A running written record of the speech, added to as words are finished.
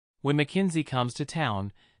When McKinsey Comes to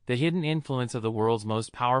Town, The Hidden Influence of the World's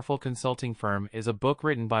Most Powerful Consulting Firm is a book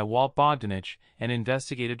written by Walt Bogdanich, an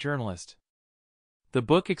investigative journalist. The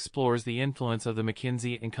book explores the influence of the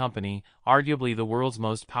McKinsey and Company, arguably the world's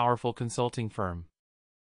most powerful consulting firm.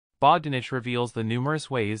 Bogdanich reveals the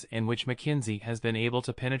numerous ways in which McKinsey has been able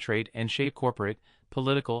to penetrate and shape corporate,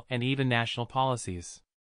 political, and even national policies.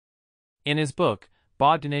 In his book,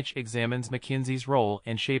 Bogdanich examines McKinsey's role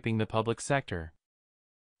in shaping the public sector.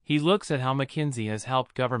 He looks at how McKinsey has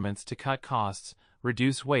helped governments to cut costs,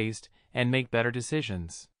 reduce waste, and make better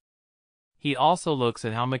decisions. He also looks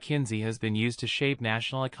at how McKinsey has been used to shape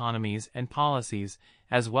national economies and policies,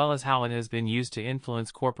 as well as how it has been used to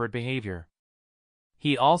influence corporate behavior.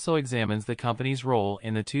 He also examines the company's role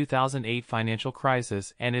in the 2008 financial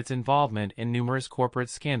crisis and its involvement in numerous corporate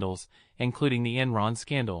scandals, including the Enron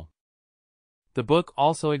scandal. The book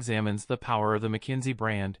also examines the power of the McKinsey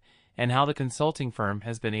brand and how the consulting firm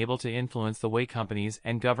has been able to influence the way companies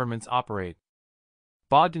and governments operate.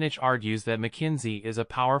 Bogdanich argues that McKinsey is a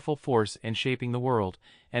powerful force in shaping the world,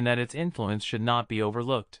 and that its influence should not be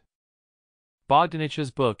overlooked.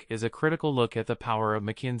 Bogdanich's book is a critical look at the power of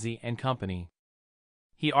McKinsey and Company.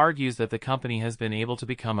 He argues that the company has been able to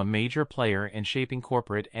become a major player in shaping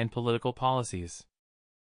corporate and political policies.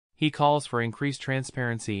 He calls for increased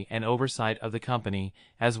transparency and oversight of the company,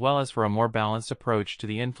 as well as for a more balanced approach to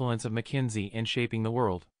the influence of McKinsey in shaping the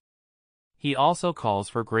world. He also calls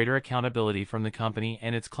for greater accountability from the company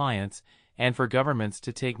and its clients, and for governments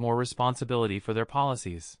to take more responsibility for their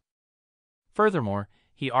policies. Furthermore,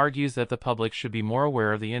 he argues that the public should be more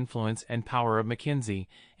aware of the influence and power of McKinsey,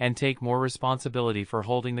 and take more responsibility for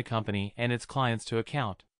holding the company and its clients to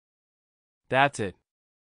account. That's it.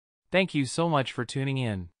 Thank you so much for tuning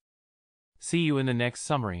in. See you in the next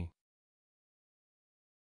summary.